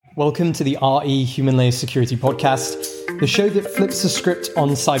Welcome to the RE Human Layer Security Podcast, the show that flips the script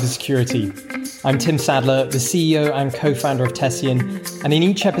on cybersecurity. I'm Tim Sadler, the CEO and co-founder of Tessian, and in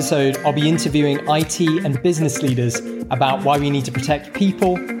each episode, I'll be interviewing IT and business leaders about why we need to protect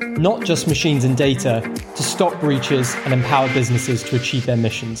people, not just machines and data, to stop breaches and empower businesses to achieve their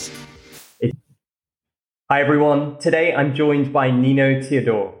missions. Hi everyone, today I'm joined by Nino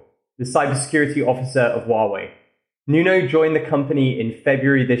Teodor, the cybersecurity officer of Huawei. Nuno joined the company in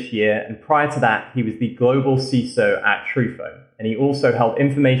February this year, and prior to that, he was the global CISO at Trufo, and he also held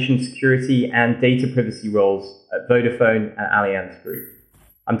information security and data privacy roles at Vodafone and Allianz Group.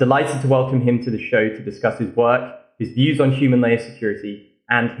 I'm delighted to welcome him to the show to discuss his work, his views on human layer security,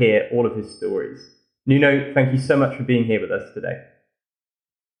 and hear all of his stories. Nuno, thank you so much for being here with us today.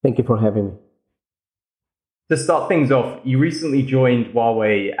 Thank you for having me. To start things off, you recently joined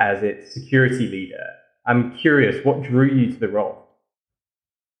Huawei as its security leader. I'm curious, what drew you to the role?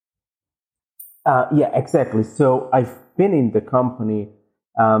 Yeah, exactly. So I've been in the company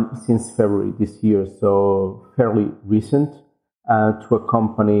since February this year, so fairly recent to a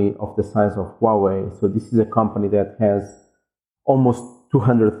company of the size of Huawei. So this is a company that has almost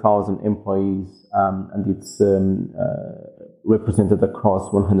 200,000 employees and it's represented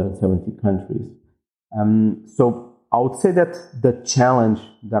across 170 countries. So I would say that the challenge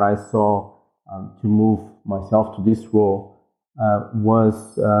that I saw to move myself to this role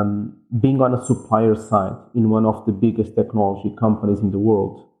was being on a supplier side in one of the biggest technology companies in the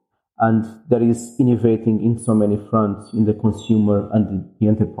world, and that is innovating in so many fronts in the consumer and the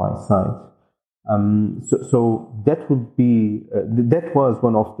enterprise side. So that would be that was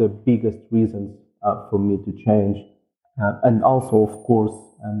one of the biggest reasons for me to change, and also, of course,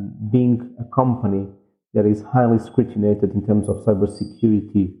 being a company that is highly scrutinized in terms of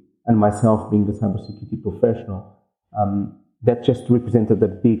cybersecurity. And myself being a cybersecurity professional, that just represented a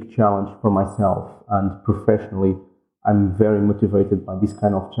big challenge for myself. And professionally, I'm very motivated by these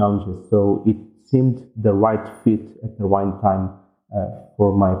kind of challenges. So it seemed the right fit at the right time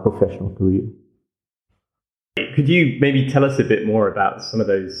for my professional career. Could you maybe tell us a bit more about some of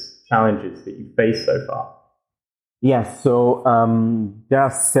those challenges that you've faced so far? Yes, so there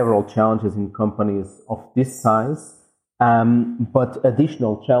are several challenges in companies of this size. But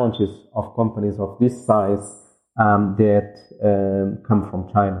additional challenges of companies of this size that come from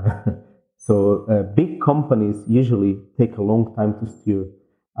China. So big companies usually take a long time to steer.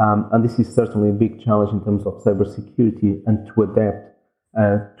 And this is certainly a big challenge in terms of cybersecurity and to adapt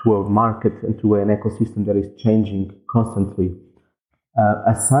to a market and to an ecosystem that is changing constantly.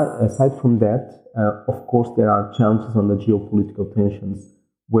 Aside from that, of course, there are challenges on the geopolitical tensions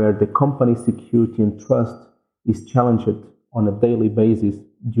where the company security and trust is challenged on a daily basis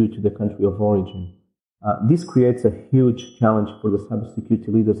due to the country of origin. This creates a huge challenge for the cybersecurity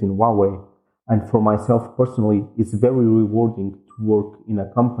leaders in Huawei, and for myself personally, it's very rewarding to work in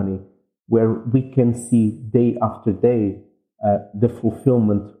a company where we can see day after day the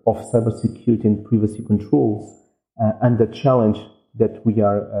fulfillment of cybersecurity and privacy controls and the challenge that we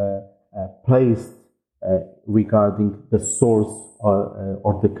are placed regarding the source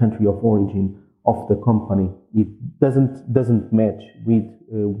or the country of origin of the company. It doesn't match with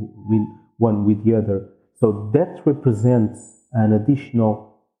one with the other. So that represents an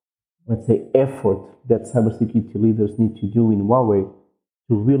additional, let's say, effort that cybersecurity leaders need to do in Huawei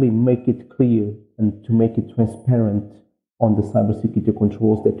to really make it clear and to make it transparent on the cybersecurity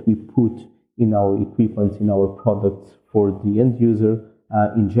controls that we put in our equipment, in our products for the end user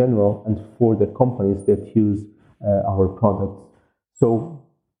in general and for the companies that use our products. So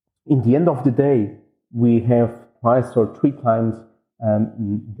in the end of the day, we have twice or three times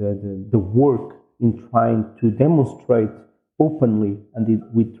the work in trying to demonstrate openly and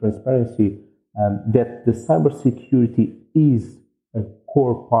with transparency that the cybersecurity is a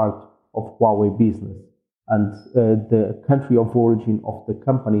core part of Huawei business. And the country of origin of the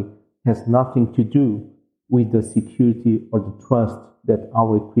company has nothing to do with the security or the trust that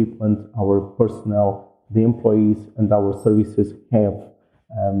our equipment, our personnel, the employees, and our services have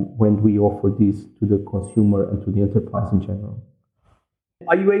when we offer this to the consumer and to the enterprise in general.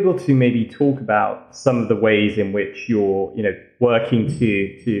 Are you able to maybe talk about some of the ways in which you're, working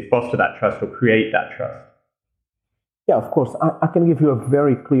to foster that trust or create that trust? Yeah, of course. I can give you a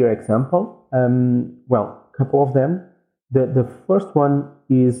very clear example. A couple of them. The first one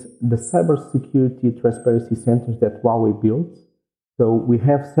is the cybersecurity transparency centers that Huawei built. So we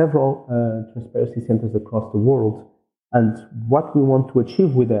have several transparency centers across the world. And what we want to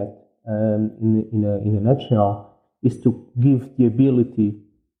achieve with that, in a nutshell, is to give the ability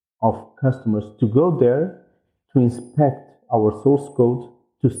of customers to go there, to inspect our source code,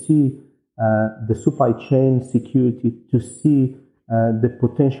 to see the supply chain security, to see the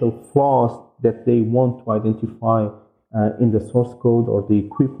potential flaws that they want to identify in the source code or the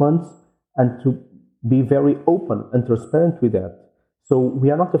equipment, and to be very open and transparent with that. So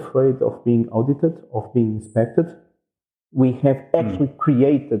we are not afraid of being audited, of being inspected. We have actually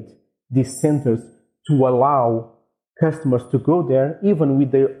created these centers to allow customers to go there, even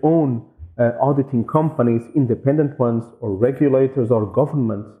with their own auditing companies, independent ones, or regulators or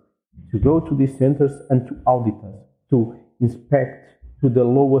governments, to go to these centers and to audit us, to inspect to the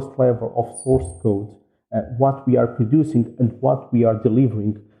lowest level of source code what we are producing and what we are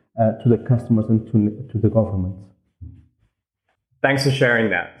delivering to the customers and to the government. Thanks for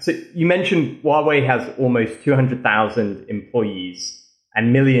sharing that. So you mentioned Huawei has almost 200,000 employees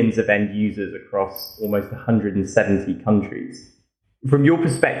and millions of end users across almost 170 countries. From your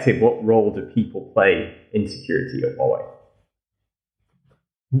perspective, what role do people play in security at Huawei?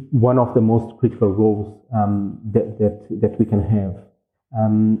 One of the most critical roles that we can have.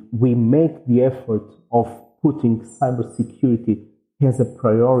 We make the effort of putting cybersecurity as a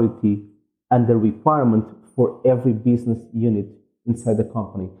priority and a requirement for every business unit inside the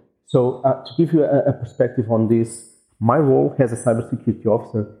company. So to give you a perspective on this, my role as a cybersecurity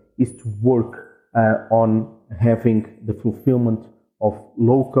officer is to work on having the fulfillment of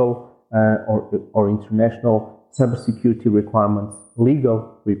local or international cybersecurity requirements,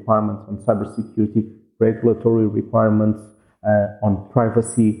 legal requirements on cybersecurity, regulatory requirements on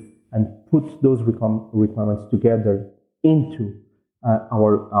privacy, and put those requirements together into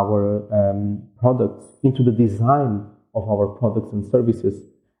our products, into the design of our products and services,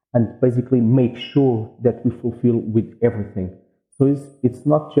 and basically make sure that we fulfill with everything. So it's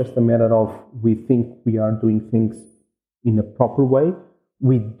not just a matter of we think we are doing things in a proper way.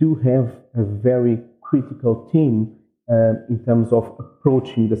 We do have a very critical team in terms of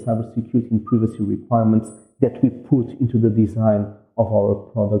approaching the cybersecurity and privacy requirements that we put into the design of our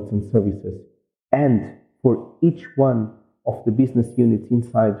products and services. And for each one of the business units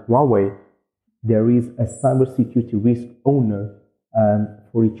inside Huawei, there is a cybersecurity risk owner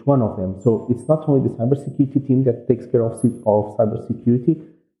for each one of them. So it's not only the cybersecurity team that takes care of cybersecurity.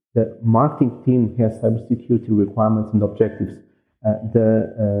 The marketing team has cybersecurity requirements and objectives.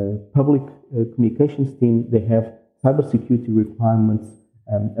 The public communications team, they have cybersecurity requirements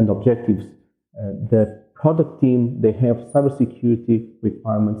and objectives. The product team, they have cybersecurity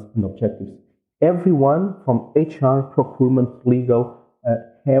requirements and objectives. Everyone from HR, procurement, legal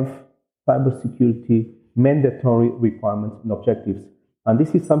have cybersecurity mandatory requirements and objectives. And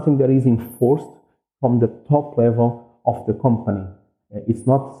this is something that is enforced from the top level of the company. It's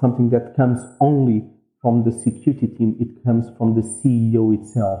not something that comes only from the security team, it comes from the CEO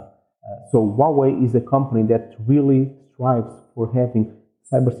itself. So Huawei is a company that really strives for having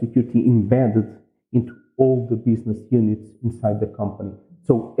cybersecurity embedded into all the business units inside the company.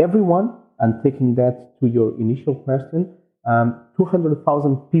 So everyone, and taking that to your initial question,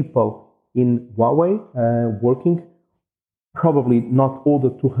 200,000 people in Huawei working. Probably not all the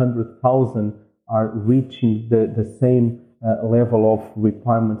 200,000 are reaching the same level of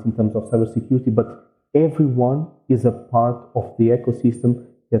requirements in terms of cybersecurity, but everyone is a part of the ecosystem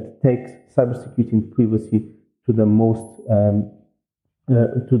that takes cybersecurity and privacy to the most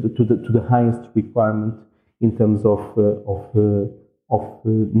to the highest requirement in terms of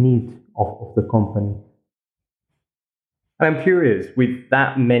need of the company. I'm curious, with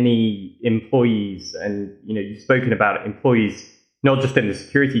that many employees, and you've spoken about employees not just in the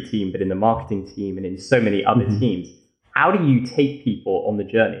security team, but in the marketing team and in so many other teams. How do you take people on the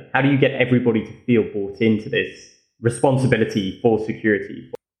journey? How do you get everybody to feel bought into this responsibility for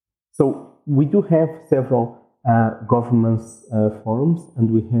security? So we do have several governance forums, and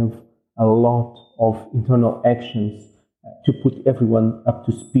we have a lot of internal actions to put everyone up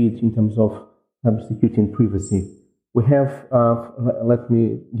to speed in terms of cybersecurity and privacy. We have, let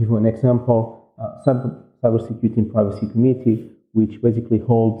me give you an example, Cybersecurity and Privacy Committee, which basically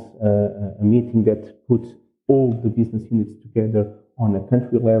holds a meeting that puts all the business units together on a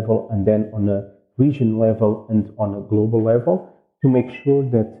country level and then on a region level and on a global level to make sure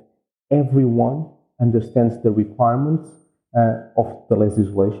that everyone understands the requirements of the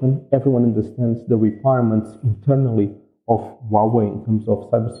legislation, everyone understands the requirements internally of Huawei in terms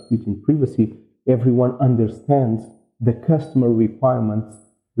of cybersecurity and privacy, everyone understands the customer requirements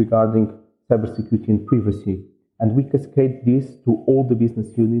regarding cybersecurity and privacy. And we cascade this to all the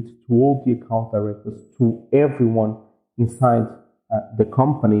business units, to all the account directors, to everyone inside the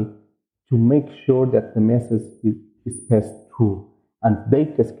company to make sure that the message is passed through. And they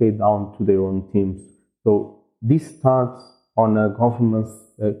cascade down to their own teams. So this starts on a governance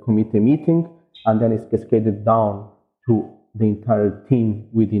committee meeting, and then it's cascaded down to the entire team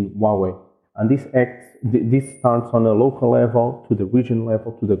within Huawei. And this starts on a local level, to the regional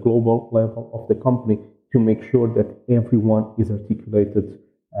level, to the global level of the company, to make sure that everyone is articulated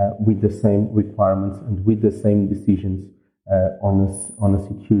with the same requirements and with the same decisions on a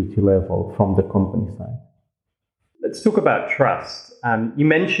security level from the company side. Let's talk about trust. You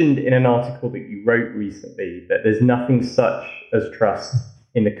mentioned in an article that you wrote recently that there's nothing such as trust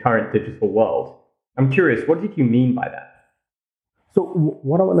in the current digital world. I'm curious, what did you mean by that? So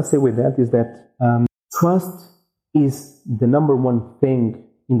what I want to say with that is that trust is the number one thing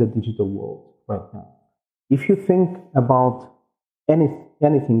in the digital world right now. If you think about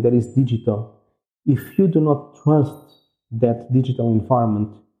anything that is digital, if you do not trust that digital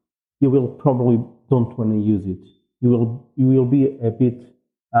environment, you will probably don't want to use it. You will be a bit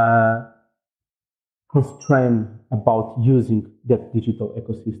constrained about using that digital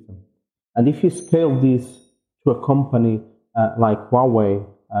ecosystem. And if you scale this to a company like Huawei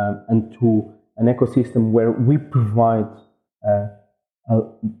and to an ecosystem where we provide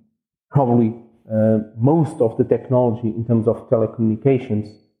probably most of the technology in terms of telecommunications,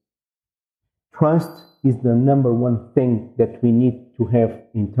 trust is the number one thing that we need to have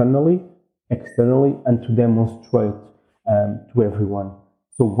internally, externally, and to demonstrate to everyone.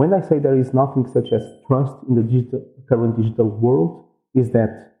 So when I say there is nothing such as trust in the current digital world, is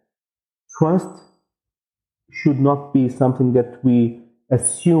that trust should not be something that we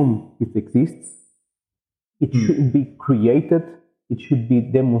assume it exists. It should be created, it should be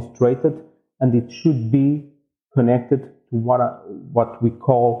demonstrated, and it should be connected to what we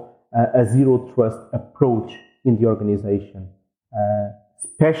call a zero trust approach in the organization,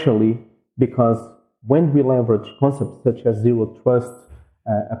 especially because when we leverage concepts such as zero trust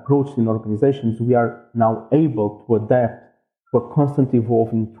approach in organizations, we are now able to adapt to a constantly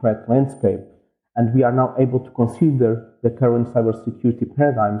evolving threat landscape. And we are now able to consider the current cybersecurity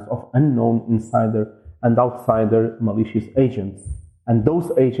paradigms of unknown insider and outsider malicious agents. And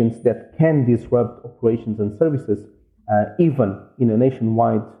those agents that can disrupt operations and services, even in a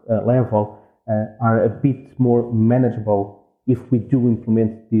nationwide level, are a bit more manageable if we do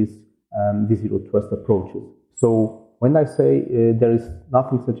implement these zero trust approaches. So when I say there is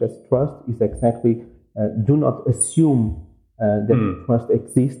nothing such as trust, is exactly do not assume that trust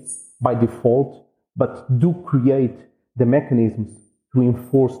exists by default, but do create the mechanisms to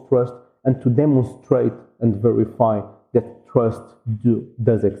enforce trust and to demonstrate and verify that trust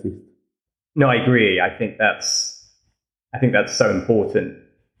does exist. No, I agree. I think that's so important.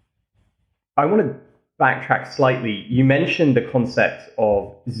 I want to backtrack slightly. You mentioned the concept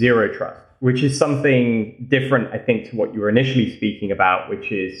of zero trust, which is something different, I think, to what you were initially speaking about,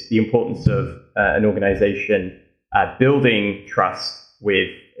 which is the importance of an organization building trust with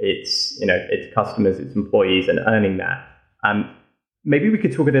its customers, its employees, and earning that. Maybe we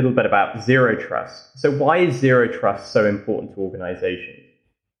could talk a little bit about zero trust. So why is zero trust so important to organizations?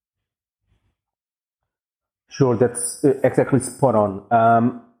 Sure, that's exactly spot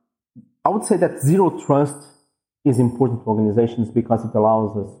on. I would say that zero trust is important to organizations because it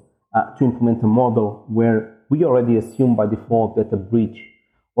allows us to implement a model where we already assume by default that a breach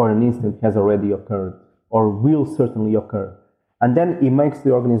or an incident has already occurred or will certainly occur. And then it makes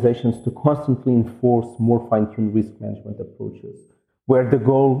the organizations to constantly enforce more fine-tuned risk management approaches, where the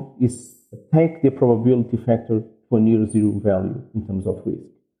goal is to take the probability factor to a near zero value in terms of risk.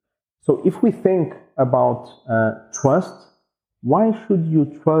 So if we think about trust, why should you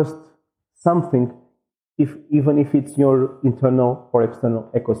trust something even if it's your internal or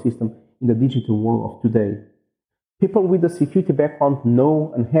external ecosystem in the digital world of today? People with a security background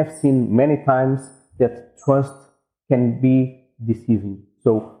know and have seen many times that trust can be deceiving.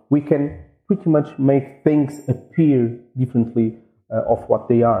 So we can pretty much make things appear differently of what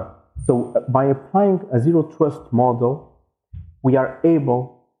they are. So by applying a zero trust model, we are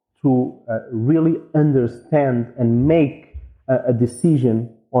able to really understand and make a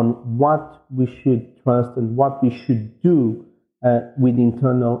decision on what we should trust and what we should do with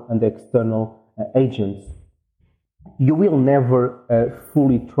internal and external agents. You will never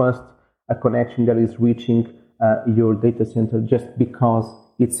fully trust a connection that is reaching your data center just because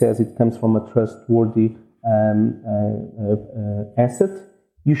it says it comes from a trustworthy asset.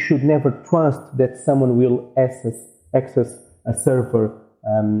 You should never trust that someone will access a server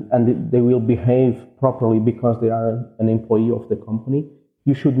and they will behave properly because they are an employee of the company.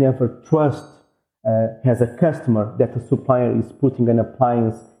 You should never trust as a customer that a supplier is putting an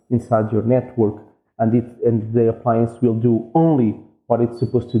appliance inside your network and the appliance will do only what it's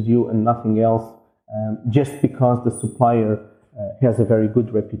supposed to do and nothing else just because the supplier has a very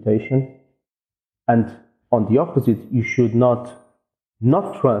good reputation. And on the opposite, you should not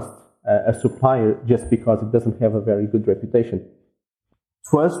trust a supplier just because it doesn't have a very good reputation.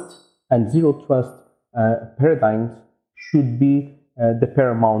 Trust and zero trust paradigms should be the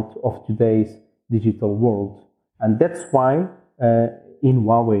paramount of today's digital world. And that's why in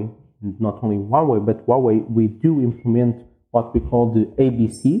Huawei, not only Huawei, but Huawei, we do implement what we call the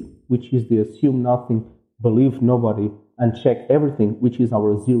ABC, which is the assume nothing, believe nobody, and check everything, which is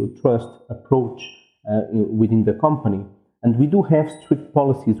our zero trust approach within the company. And we do have strict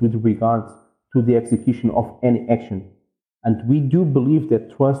policies with regards to the execution of any action. And we do believe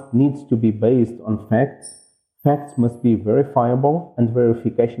that trust needs to be based on facts. Facts must be verifiable, and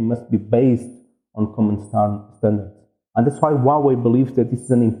verification must be based on common standards. And that's why Huawei believes that this is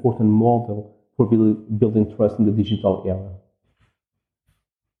an important model for building trust in the digital era.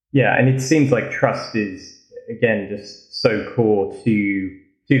 Yeah, and it seems like trust is, again, just so core to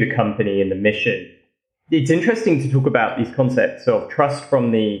the company and the mission. It's interesting to talk about these concepts of trust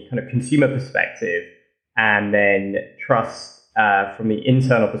from the kind of consumer perspective and then trust from the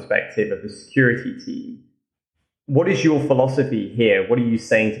internal perspective of the security team. What is your philosophy here? What are you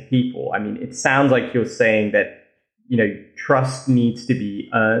saying to people? I mean, it sounds like you're saying that, trust needs to be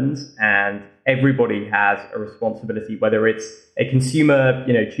earned and everybody has a responsibility, whether it's a consumer,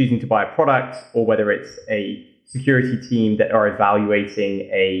 choosing to buy a product, or whether it's a security team that are evaluating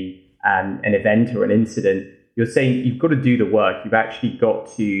an event or an incident. You're saying you've got to do the work. You've actually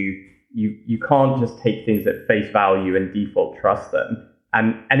got to, you can't just take things at face value and default trust them.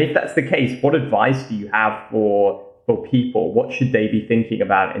 And if that's the case, what advice do you have for people? What should they be thinking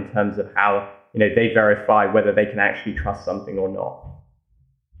about in terms of how, they verify whether they can actually trust something or not?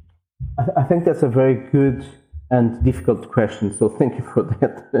 I think that's a very good and difficult question. So thank you for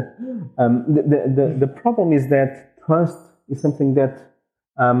that. The problem is that trust is something that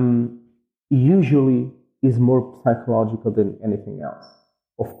usually is more psychological than anything else.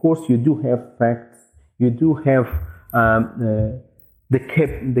 Of course, you do have facts. You do have the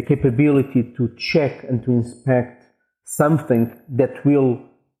capability to check and to inspect something that will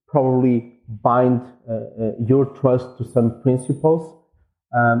probably bind your trust to some principles.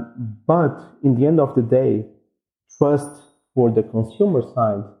 But in the end of the day, trust for the consumer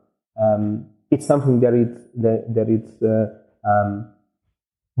side, it's something that it's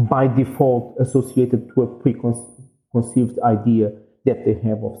by default associated to a preconceived idea that they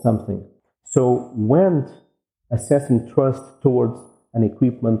have of something. So when assessing trust towards an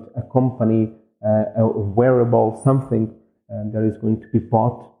equipment, a company, a wearable, something that is going to be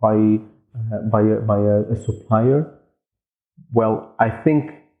bought by a supplier, well, I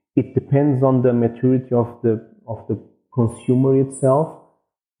think it depends on the maturity of the consumer itself.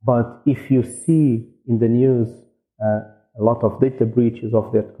 But if you see in the news a lot of data breaches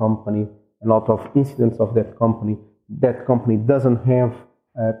of that company, a lot of incidents of that company doesn't have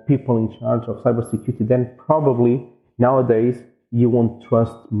people in charge of cybersecurity, then probably nowadays you won't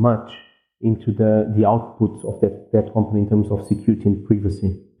trust much into the outputs of that company in terms of security and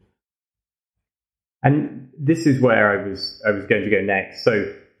privacy. And this is where I was going to go next.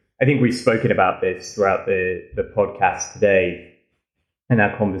 So I think we've spoken about this throughout the podcast today and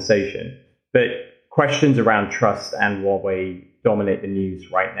our conversation. But questions around trust and Huawei dominate the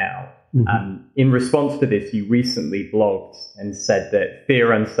news right now. Mm-hmm. In response to this, you recently blogged and said that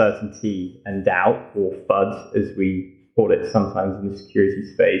fear, uncertainty, and doubt, or FUD, as we call it sometimes in the security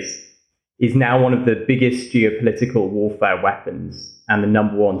space, is now one of the biggest geopolitical warfare weapons and the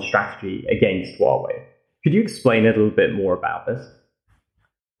number one strategy against Huawei. Could you explain a little bit more about this?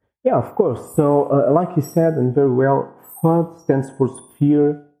 Yeah, of course. So, like you said, and very well, FUD stands for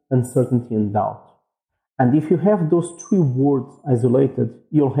fear, uncertainty, and doubt. And if you have those three words isolated,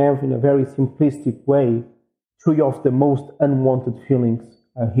 you'll have, in a very simplistic way, three of the most unwanted feelings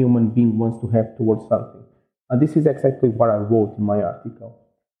a human being wants to have towards something. And this is exactly what I wrote in my article.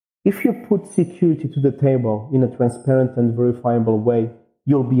 If you put security to the table in a transparent and verifiable way,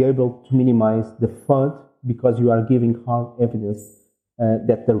 you'll be able to minimize the FUD because you are giving hard evidence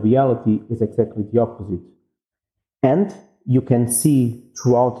that the reality is exactly the opposite. And you can see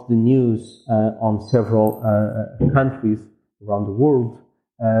throughout the news on several countries around the world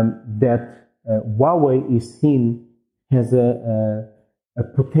that Huawei is seen as a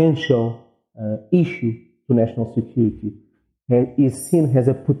potential issue to national security. Is seen as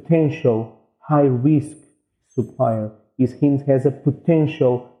a potential high-risk supplier, is seen as a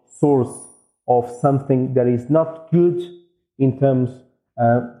potential source of something that is not good in terms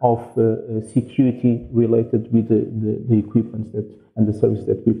of security related with the equipment and the service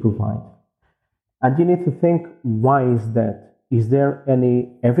that we provide. And you need to think, why is that? Is there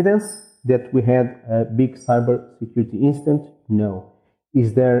any evidence that we had a big cybersecurity incident? No.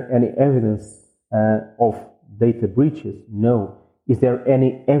 Is there any evidence of data breaches? No. Is there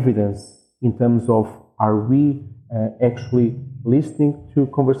any evidence in terms of, are we actually listening to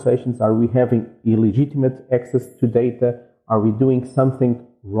conversations? Are we having illegitimate access to data? Are we doing something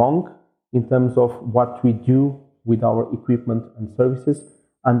wrong in terms of what we do with our equipment and services?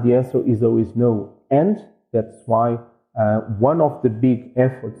 And the answer is always no. And that's why one of the big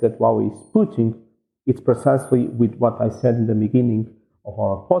efforts that Huawei is putting, it's precisely with what I said in the beginning of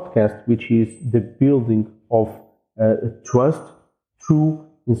our podcast, which is the building of trust through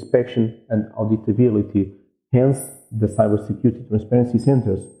inspection and auditability, hence the cybersecurity transparency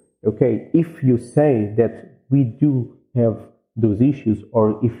centers. Okay, if you say that we do have those issues,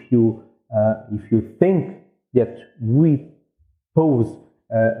 or if you think that we pose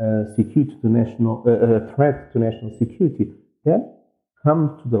security to national threat to national security, then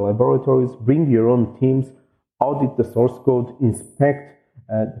come to the laboratories, bring your own teams, audit the source code, inspect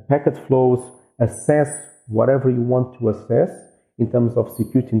the packet flows, assess whatever you want to assess in terms of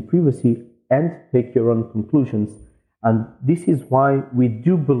security and privacy, and take your own conclusions. And this is why we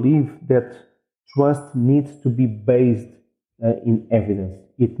do believe that trust needs to be based in evidence.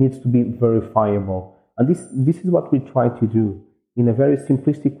 It needs to be verifiable. And this is what we try to do in a very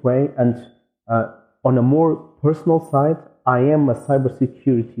simplistic way. And on a more personal side, I am a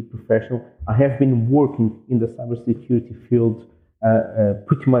cybersecurity professional. I have been working in the cybersecurity field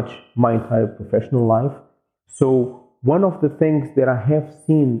pretty much my entire professional life. So one of the things that I have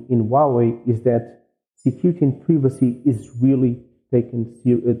seen in Huawei is that security and privacy is really taken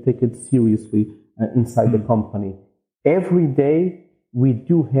seriously inside the company. Every day we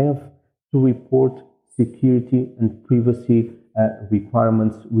do have to report security and privacy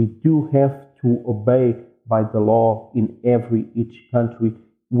requirements. We do have to obey by the law in each country.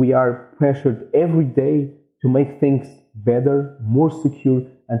 We are pressured every day to make things better, more secure,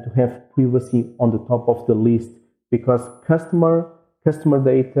 and to have privacy on the top of the list, because customer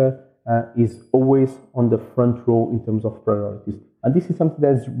data is always on the front row in terms of priorities. And this is something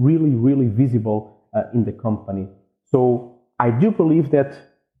that is really, really visible in the company. So I do believe that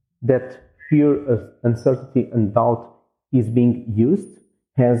fear, uncertainty, and doubt is being used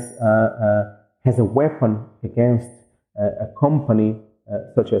as a weapon against a company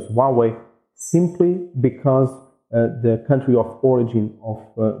such as Huawei, simply because the country of origin of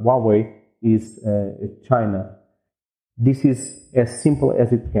Huawei is China. This is as simple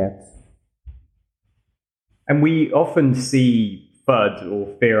as it gets. And we often see FUD,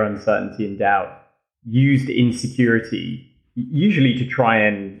 or fear, uncertainty, and doubt, used in security, usually to try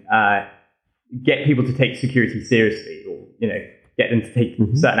and get people to take security seriously, or get them to take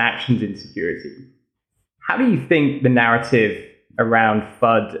certain actions in security. How do you think the narrative around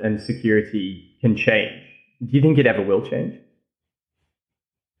FUD and security can change? Do you think it ever will change?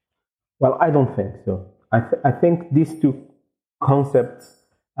 Well, I don't think so. I think these two concepts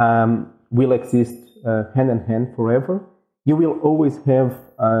will exist hand in hand forever. You will always have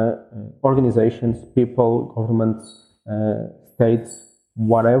organizations, people, governments, states,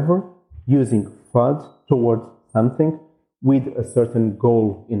 whatever, using FUD towards something with a certain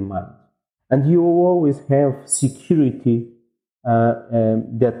goal in mind. And you will always have security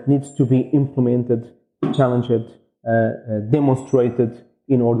that needs to be implemented, challenged, demonstrated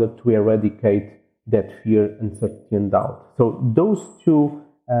in order to eradicate that fear, uncertainty, and doubt. So those two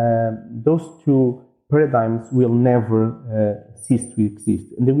paradigms will never cease to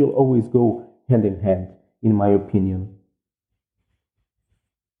exist, and they will always go hand in hand, in my opinion.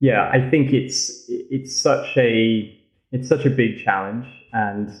 Yeah, I think it's such a big challenge,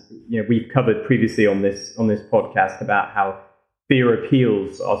 and we've covered previously on this podcast about how fear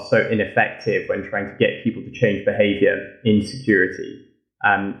appeals are so ineffective when trying to get people to change behavior in security.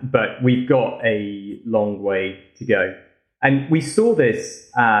 But we've got a long way to go. And we saw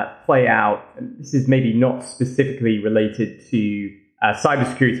this play out, and this is maybe not specifically related to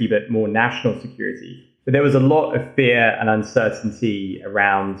cybersecurity, but more national security. But there was a lot of fear and uncertainty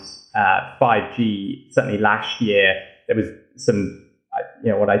around 5G. Certainly last year, there was some,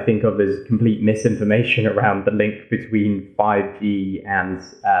 what I think of as complete misinformation around the link between 5G and,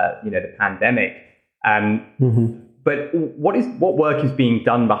 the pandemic. But what work is being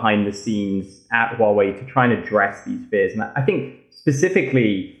done behind the scenes at Huawei to try and address these fears? And I think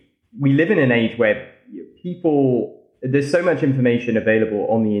specifically, we live in an age where there's so much information available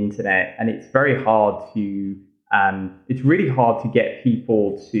on the internet, and it's very hard it's really hard to get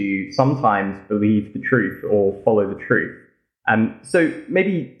people to sometimes believe the truth or follow the truth. So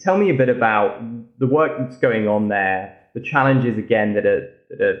maybe tell me a bit about the work that's going on there, the challenges again that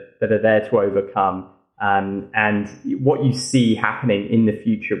are there to overcome, and what you see happening in the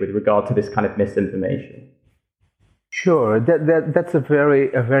future with regard to this kind of misinformation. Sure, that's a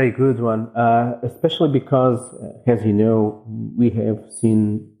very good one, especially because, as you know, we have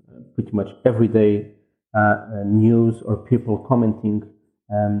seen pretty much every day news or people commenting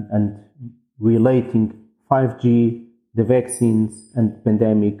and relating 5G, the vaccines, and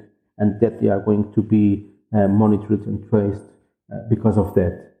pandemic, and that they are going to be monitored and traced because of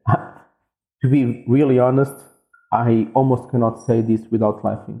that. To be really honest, I almost cannot say this without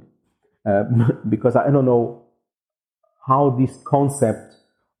laughing, because I don't know how this concept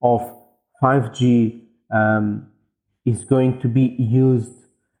of 5G is going to be used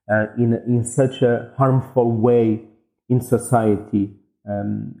in such a harmful way in society.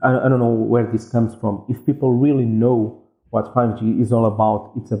 I don't know where this comes from. If people really know what 5G is all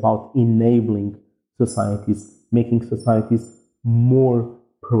about, it's about enabling societies, making societies more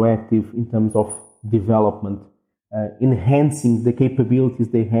proactive in terms of development, enhancing the capabilities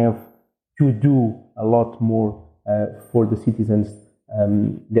they have to do a lot more for the citizens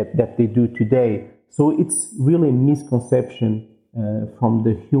that they do today. So it's really a misconception from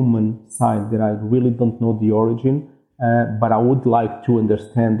the human side that I really don't know the origin, but I would like to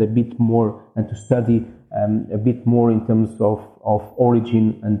understand a bit more and to study a bit more in terms of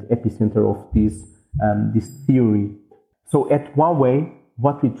origin and epicenter of this theory. So at Huawei,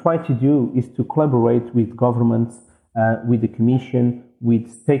 what we try to do is to collaborate with governments, with the Commission, with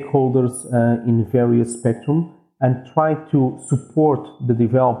stakeholders in various spectrum, and try to support the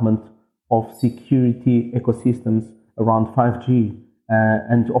development of security ecosystems around 5G,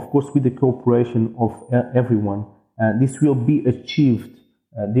 and of course with the cooperation of everyone. This will be achieved.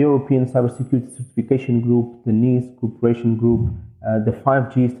 The European Cybersecurity Certification Group, the NIST Cooperation Group, the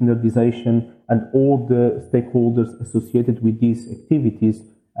 5G standardization, and all the stakeholders associated with these activities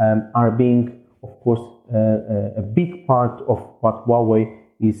are being, of course, a big part of what Huawei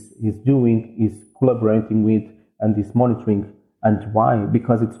is doing, is collaborating with and is monitoring. And why?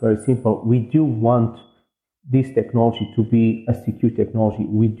 Because it's very simple. We do want this technology to be a secure technology.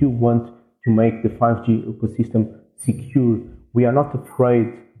 We do want to make the 5G ecosystem secure. We are not afraid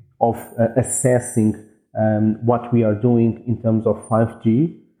of assessing what we are doing in terms of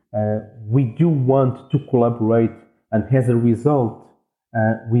 5G. We do want to collaborate, and as a result,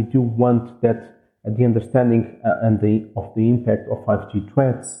 we do want that the understanding of the impact of 5G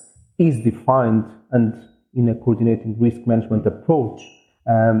threats is defined, and in a coordinated risk management approach,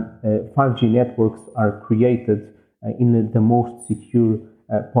 5G networks are created in the most secure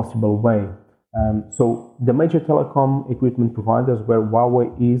possible way. So the major telecom equipment providers where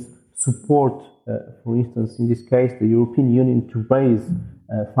Huawei is support, for instance, in this case, the European Union to raise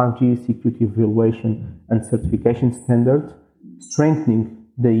 5G security evaluation and certification standards, strengthening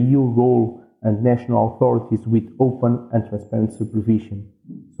the EU role and national authorities with open and transparent supervision.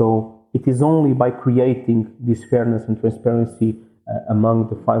 So it is only by creating this fairness and transparency among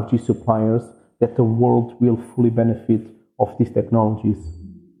the 5G suppliers that the world will fully benefit of these technologies.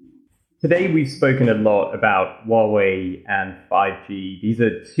 Today we've spoken a lot about Huawei and 5G. These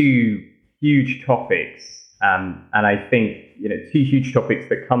are two huge topics, and I think two huge topics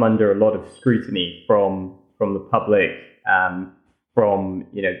that come under a lot of scrutiny from the public, from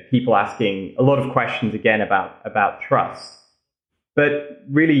people asking a lot of questions again about trust. But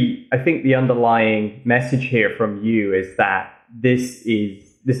really, I think the underlying message here from you is that this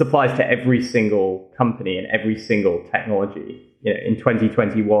applies to every single company and every single technology. In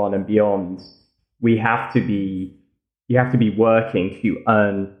 2021 and beyond, you have to be working to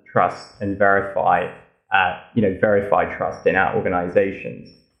earn trust and verify trust in our organizations.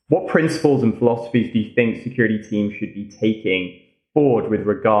 What principles and philosophies do you think security teams should be taking forward with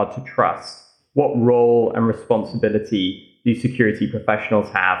regard to trust? What role and responsibility do security professionals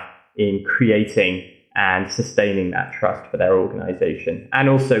have in creating and sustaining that trust for their organization and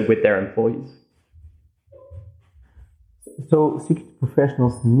also with their employees? So security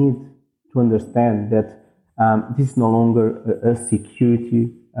professionals need to understand that this is no longer a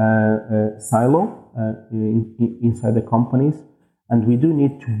security silo inside the companies, and we do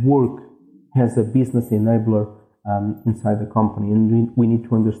need to work as a business enabler inside the company, and we need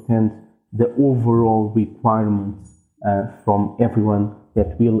to understand the overall requirements from everyone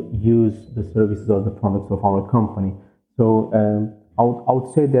that will use the services or the products of our company. So I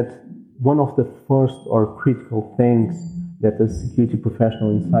would say that one of the first or critical things that a security professional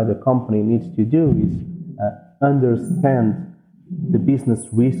inside the company needs to do is understand the business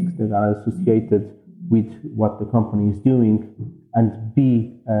risks that are associated with what the company is doing and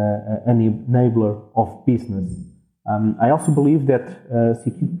be an enabler of business. I also believe that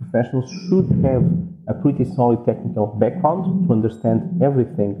security professionals should have a pretty solid technical background to understand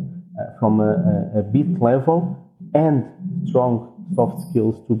everything from a bit level and strong soft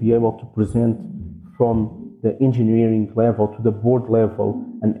skills to be able to present from the engineering level to the board level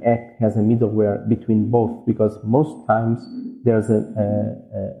and act as a middleware between both, because most times there's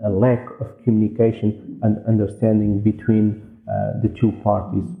a lack of communication and understanding between the two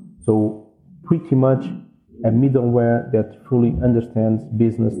parties. So pretty much a middleware that fully understands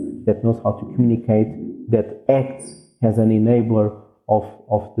business, that knows how to communicate, that acts as an enabler of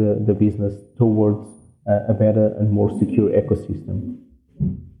the business towards a better and more secure ecosystem.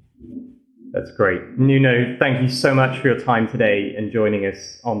 That's great. Nuno, thank you so much for your time today and joining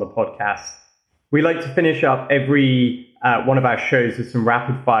us on the podcast. We like to finish up every one of our shows with some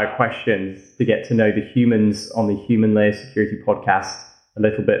rapid fire questions to get to know the humans on the Human Layer Security podcast a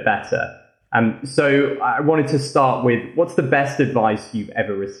little bit better. So I wanted to start with, what's the best advice you've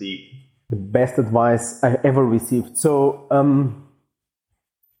ever received? The best advice I ever received. So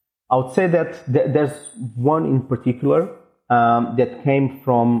I would say that there's one in particular that came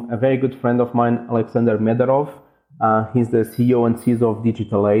from a very good friend of mine, Alexander Medarov. He's the CEO and CISO of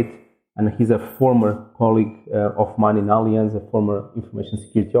Digital 8, and he's a former colleague of mine in Allianz, a former information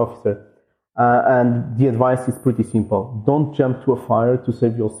security officer. And the advice is pretty simple. Don't jump to a fire to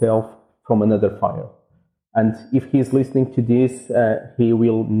save yourself from another fire. And if he's listening to this, he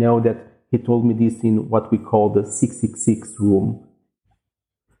will know that he told me this in what we call the 666 room.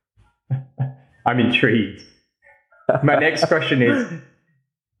 I'm intrigued. My next question is,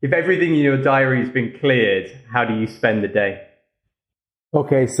 if everything in your diary has been cleared, how do you spend the day?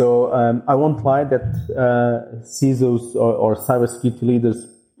 Okay, so I won't lie that CISOs or cybersecurity leaders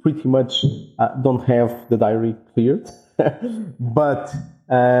pretty much don't have the diary cleared. But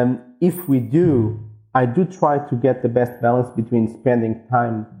if we do, I do try to get the best balance between spending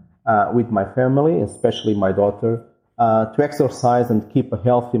time with my family, especially my daughter, to exercise and keep a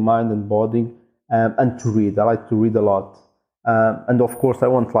healthy mind and body, and to read. I like to read a lot. And of course, I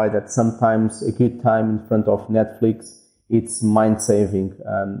won't lie that sometimes a good time in front of Netflix, it's mind-saving.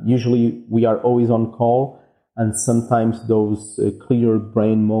 Usually we are always on call, and sometimes those clear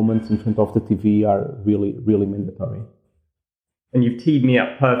brain moments in front of the TV are really, really mandatory. And you've teed me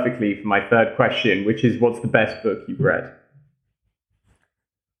up perfectly for my third question, which is, what's the best book you've read?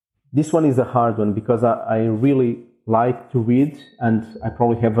 This one is a hard one because I really like to read, and I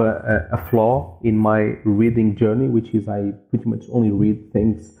probably have a flaw in my reading journey, which is I pretty much only read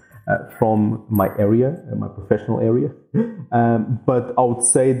things from my area, my professional area. But I would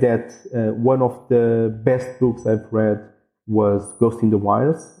say that one of the best books I've read was Ghost in the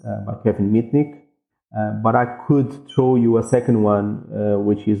Wires by Kevin Mitnick. But I could throw you a second one,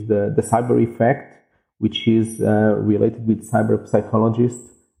 which is the Cyber Effect, which is related with cyber psychologist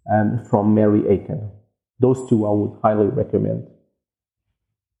from Mary Aiken. Those two I would highly recommend.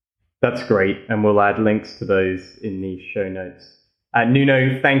 That's great, and we'll add links to those in the show notes.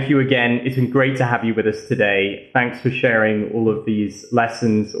 Nuno, thank you again. It's been great to have you with us today. Thanks for sharing all of these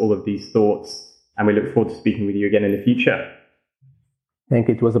lessons, all of these thoughts, and we look forward to speaking with you again in the future. Thank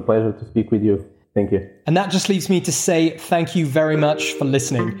you. It was a pleasure to speak with you. Thank you. And that just leaves me to say thank you very much for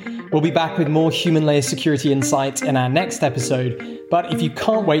listening. We'll be back with more Human Layer Security insights in our next episode. But if you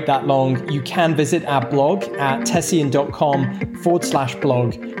can't wait that long, you can visit our blog at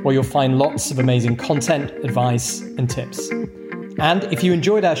tessian.com/blog, where you'll find lots of amazing content, advice, and tips. And if you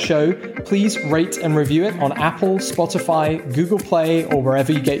enjoyed our show, please rate and review it on Apple, Spotify, Google Play, or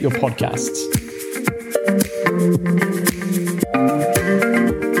wherever you get your podcasts.